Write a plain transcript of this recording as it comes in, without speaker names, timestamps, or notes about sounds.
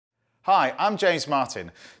Hi, I'm James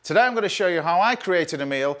Martin. Today I'm going to show you how I created a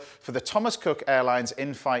meal for the Thomas Cook Airlines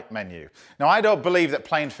in-flight menu. Now, I don't believe that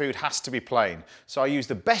plain food has to be plain, so I use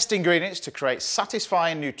the best ingredients to create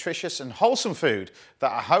satisfying, nutritious and wholesome food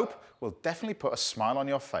that I hope will definitely put a smile on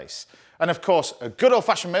your face. And of course, a good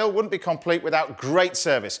old-fashioned meal wouldn't be complete without great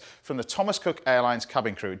service from the Thomas Cook Airlines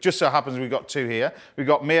cabin crew. It just so happens we've got two here. We've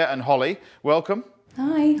got Mia and Holly. Welcome.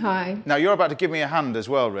 Hi. Hi. Now you're about to give me a hand as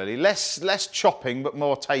well, really. Less chopping, but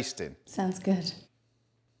more tasting. Sounds good.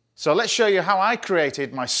 So let's show you how I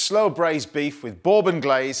created my slow braised beef with bourbon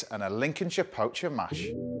glaze and a Lincolnshire poacher mash.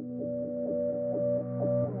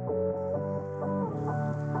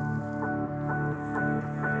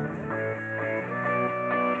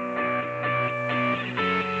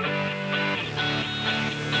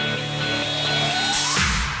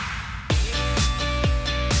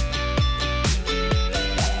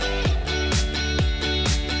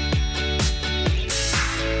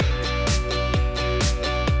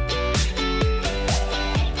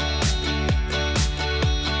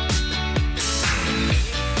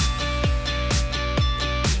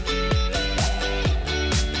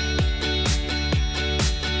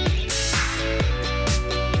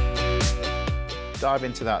 Dive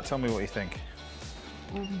into that. Tell me what you think.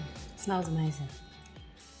 It smells amazing.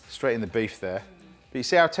 Straight in the beef there. But you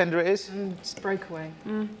see how tender it is? Just broke away.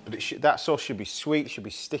 But that sauce should be sweet, should be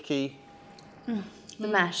sticky. The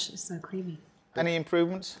mash is so creamy. Any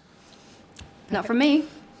improvements? Not from me.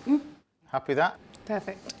 Happy with that?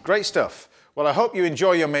 Perfect. Great stuff. Well, I hope you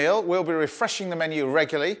enjoy your meal. We'll be refreshing the menu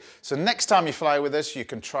regularly, so next time you fly with us, you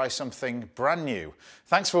can try something brand new.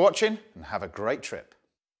 Thanks for watching and have a great trip.